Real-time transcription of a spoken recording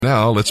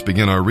Now let's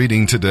begin our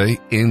reading today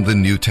in the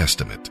New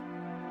Testament.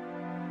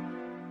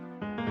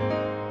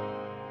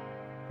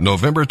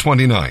 November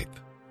 29th,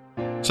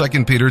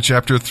 2 Peter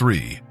chapter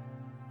 3,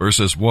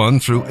 verses 1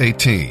 through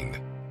 18.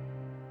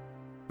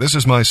 This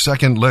is my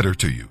second letter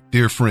to you,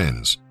 dear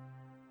friends,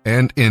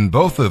 and in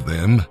both of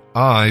them,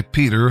 I,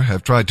 Peter,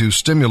 have tried to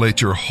stimulate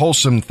your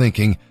wholesome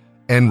thinking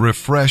and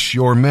refresh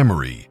your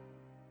memory.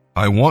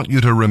 I want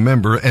you to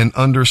remember and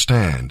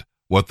understand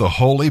what the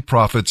holy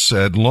prophets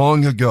said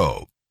long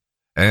ago,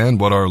 and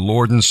what our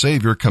Lord and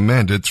Savior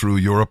commanded through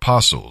your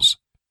apostles.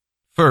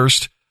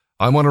 First,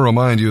 I want to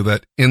remind you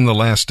that in the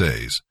last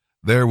days,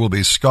 there will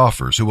be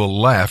scoffers who will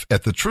laugh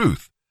at the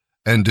truth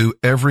and do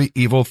every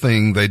evil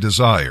thing they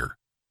desire.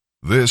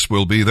 This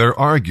will be their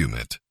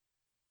argument.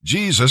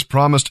 Jesus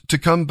promised to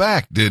come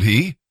back, did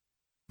he?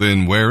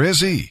 Then where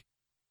is he?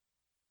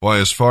 Why,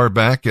 as far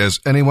back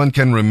as anyone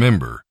can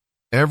remember,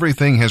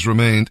 everything has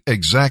remained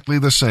exactly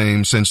the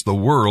same since the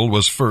world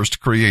was first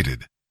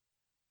created.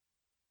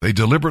 They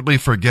deliberately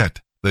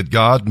forget that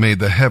God made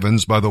the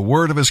heavens by the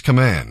word of his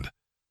command,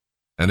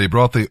 and he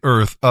brought the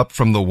earth up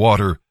from the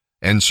water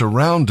and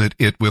surrounded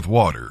it with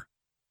water.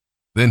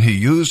 Then he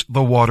used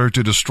the water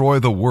to destroy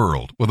the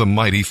world with a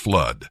mighty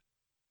flood.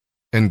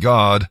 And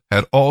God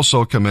had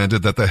also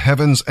commanded that the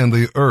heavens and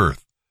the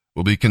earth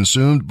will be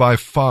consumed by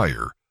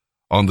fire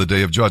on the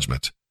day of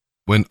judgment,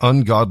 when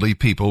ungodly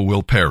people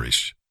will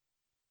perish.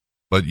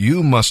 But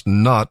you must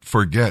not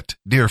forget,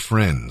 dear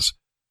friends,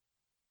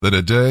 that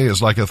a day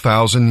is like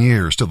 1,000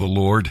 years to the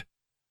Lord,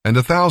 and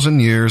 1,000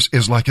 years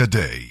is like a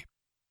day.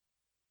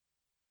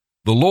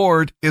 The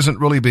Lord isn't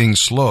really being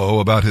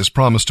slow about his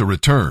promise to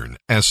return,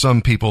 as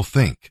some people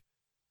think.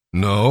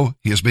 No,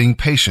 he is being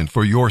patient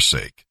for your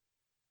sake.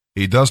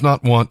 He does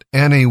not want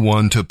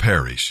anyone to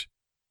perish.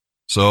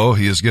 So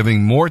he is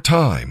giving more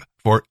time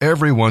for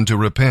everyone to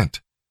repent.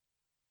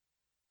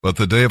 But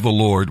the day of the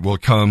Lord will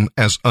come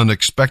as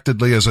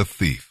unexpectedly as a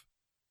thief.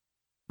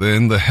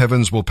 Then the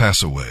heavens will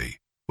pass away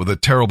with a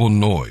terrible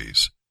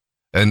noise,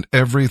 and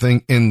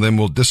everything in them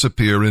will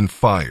disappear in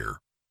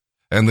fire,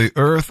 and the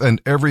earth and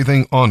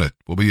everything on it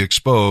will be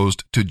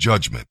exposed to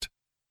judgment.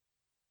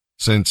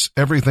 Since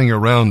everything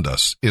around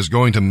us is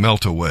going to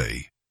melt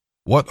away,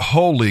 what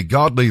holy,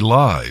 godly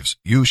lives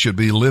you should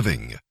be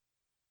living.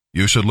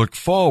 You should look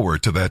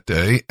forward to that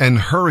day and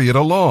hurry it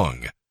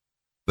along,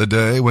 the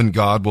day when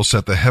God will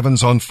set the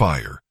heavens on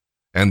fire,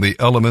 and the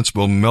elements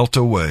will melt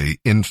away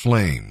in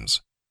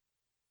flames.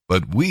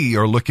 But we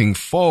are looking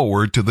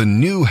forward to the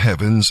new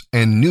heavens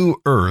and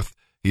new earth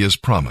he has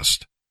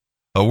promised,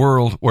 a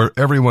world where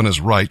everyone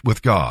is right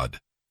with God.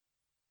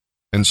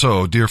 And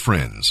so, dear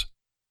friends,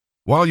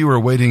 while you are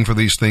waiting for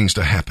these things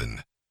to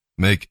happen,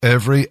 make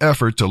every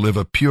effort to live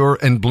a pure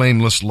and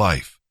blameless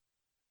life,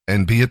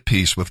 and be at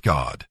peace with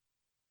God.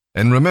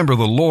 And remember,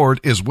 the Lord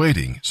is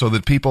waiting so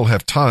that people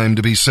have time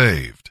to be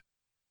saved.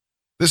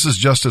 This is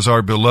just as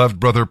our beloved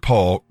brother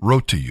Paul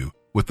wrote to you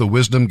with the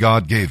wisdom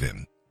God gave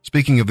him,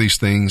 speaking of these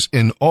things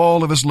in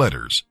all of his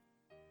letters.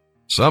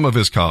 Some of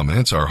his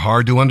comments are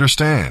hard to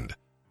understand,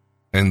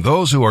 and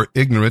those who are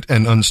ignorant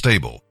and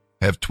unstable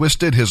have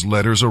twisted his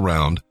letters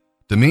around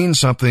to mean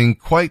something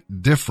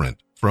quite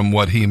different from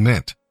what he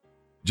meant,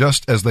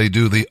 just as they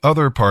do the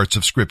other parts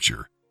of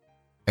Scripture,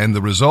 and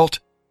the result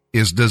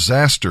is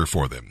disaster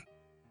for them.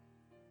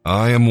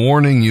 I am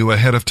warning you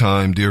ahead of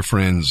time, dear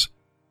friends,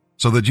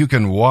 so that you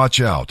can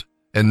watch out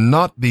and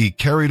not be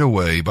carried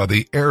away by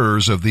the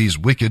errors of these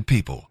wicked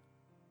people.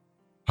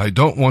 I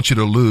don't want you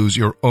to lose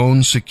your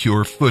own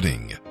secure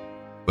footing,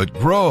 but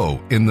grow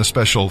in the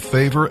special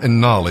favor and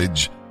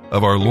knowledge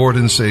of our Lord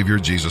and Savior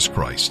Jesus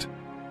Christ.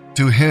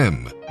 To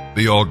him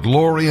be all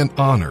glory and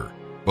honor,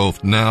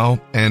 both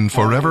now and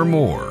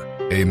forevermore.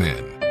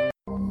 Amen.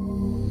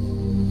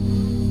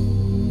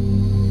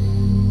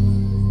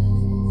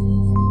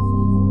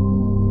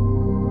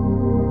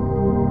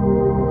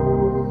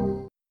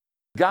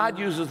 God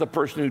uses the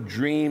person who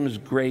dreams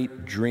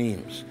great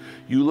dreams.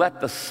 You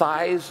let the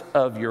size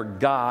of your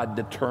God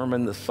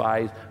determine the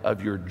size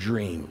of your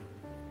dream.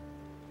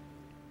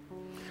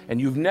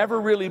 And you've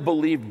never really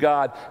believed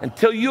God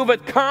until you've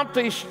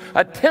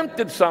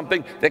attempted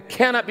something that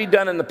cannot be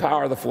done in the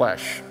power of the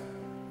flesh.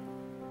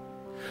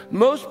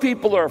 Most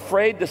people are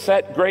afraid to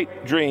set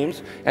great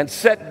dreams and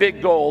set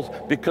big goals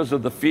because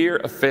of the fear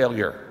of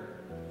failure.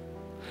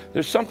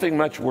 There's something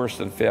much worse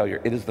than failure.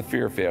 It is the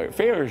fear of failure.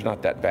 Failure is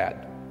not that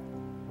bad.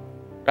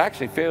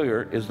 Actually,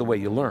 failure is the way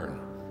you learn.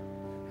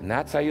 And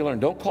that's how you learn.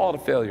 Don't call it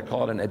a failure,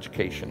 call it an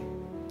education.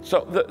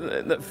 So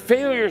the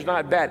failure is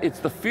not bad. It's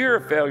the fear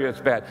of failure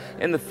that's bad.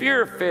 And the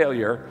fear of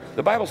failure,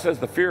 the Bible says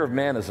the fear of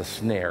man is a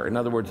snare. In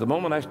other words, the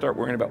moment I start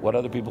worrying about what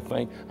other people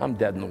think, I'm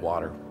dead in the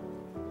water.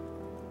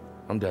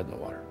 I'm dead in the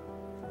water.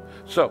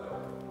 So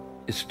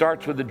it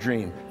starts with a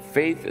dream.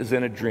 Faith is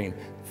in a dream.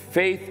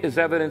 Faith is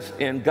evidenced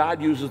in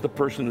God uses the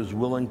person who's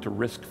willing to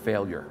risk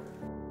failure.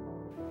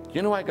 Do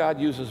you know why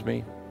God uses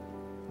me?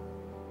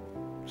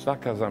 It's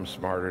not because I'm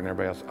smarter than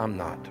everybody else. I'm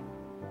not.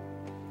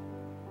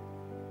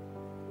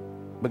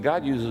 But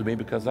God uses me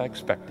because I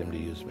expect him to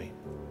use me.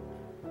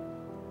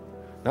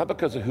 Not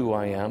because of who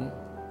I am,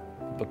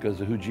 but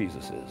because of who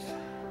Jesus is.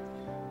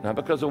 Not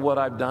because of what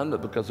I've done,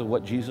 but because of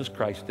what Jesus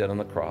Christ did on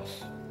the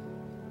cross.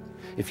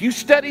 If you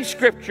study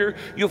Scripture,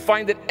 you'll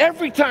find that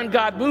every time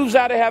God moves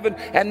out of heaven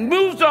and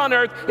moves on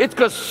earth, it's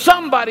because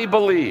somebody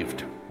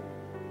believed.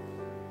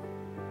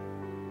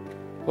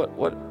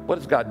 What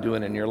is God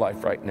doing in your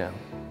life right now?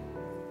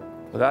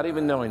 Without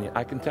even knowing you,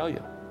 I can tell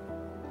you.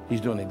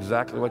 He's doing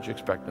exactly what you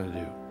expect him to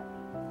do.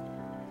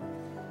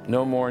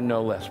 No more,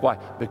 no less. Why?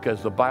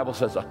 Because the Bible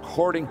says,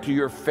 according to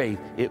your faith,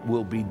 it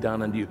will be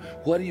done unto you.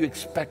 What are you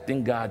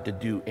expecting God to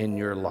do in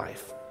your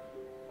life?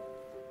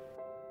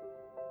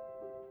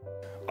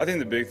 I think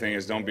the big thing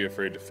is don't be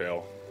afraid to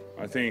fail.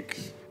 I think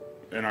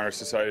in our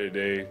society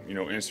today,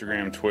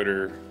 Instagram,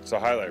 Twitter, it's a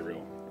highlight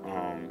reel.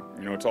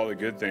 It's all the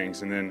good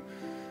things. And then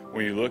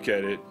when you look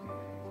at it,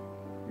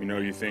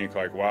 you think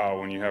like, wow,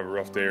 when you have a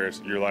rough day or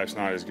your life's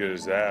not as good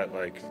as that,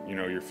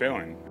 you're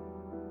failing.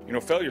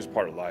 Failure is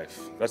part of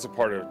life. That's a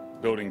part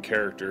of building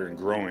character and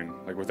growing.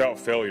 Like without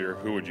failure,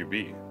 who would you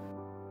be?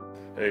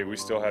 Hey, we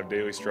still have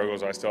daily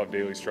struggles. I still have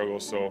daily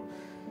struggles. So,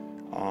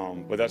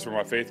 but that's where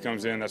my faith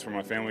comes in. That's where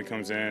my family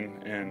comes in.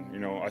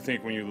 And, I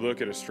think when you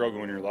look at a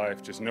struggle in your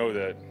life, just know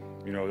that,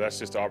 that's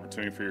just an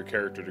opportunity for your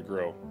character to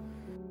grow.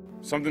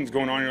 Something's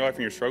going on in your life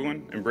and you're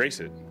struggling,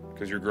 embrace it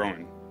because you're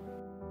growing.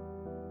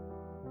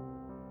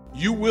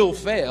 You will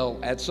fail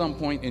at some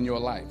point in your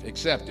life.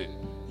 Accept it.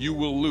 You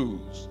will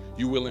lose.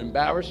 You will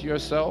embarrass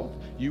yourself.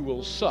 You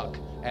will suck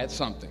at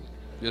something.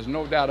 There's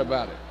no doubt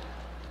about it.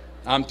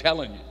 I'm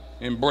telling you,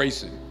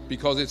 embrace it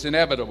because it's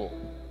inevitable.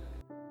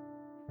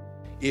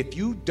 If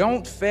you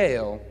don't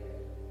fail,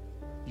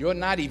 you're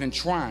not even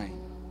trying.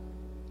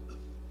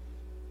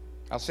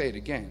 I'll say it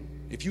again.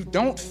 If you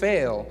don't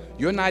fail,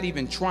 you're not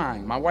even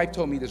trying. My wife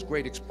told me this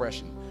great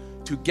expression.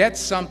 To get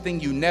something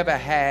you never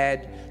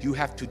had, you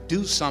have to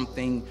do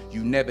something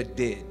you never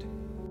did.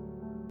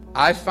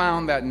 I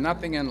found that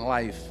nothing in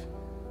life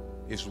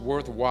is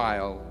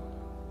worthwhile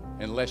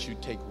unless you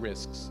take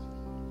risks.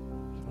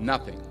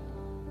 Nothing.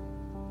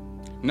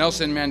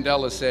 Nelson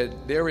Mandela said,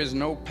 there is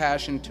no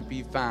passion to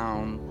be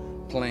found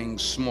playing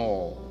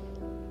small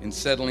and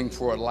settling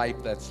for a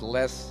life that's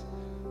less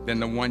than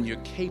the one you're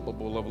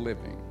capable of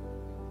living.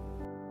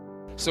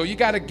 So you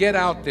got to get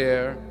out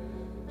there.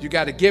 You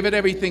got to give it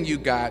everything you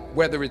got,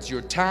 whether it's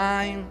your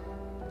time,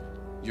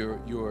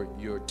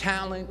 your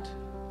talent,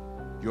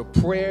 your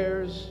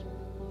prayers,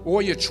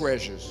 or your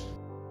treasures.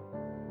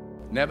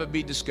 Never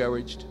be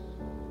discouraged.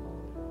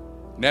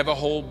 Never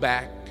hold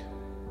back.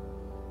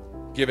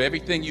 Give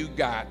everything you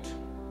got.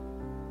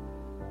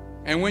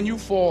 And when you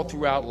fall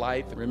throughout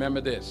life,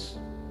 remember this: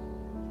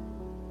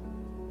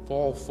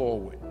 fall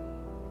forward.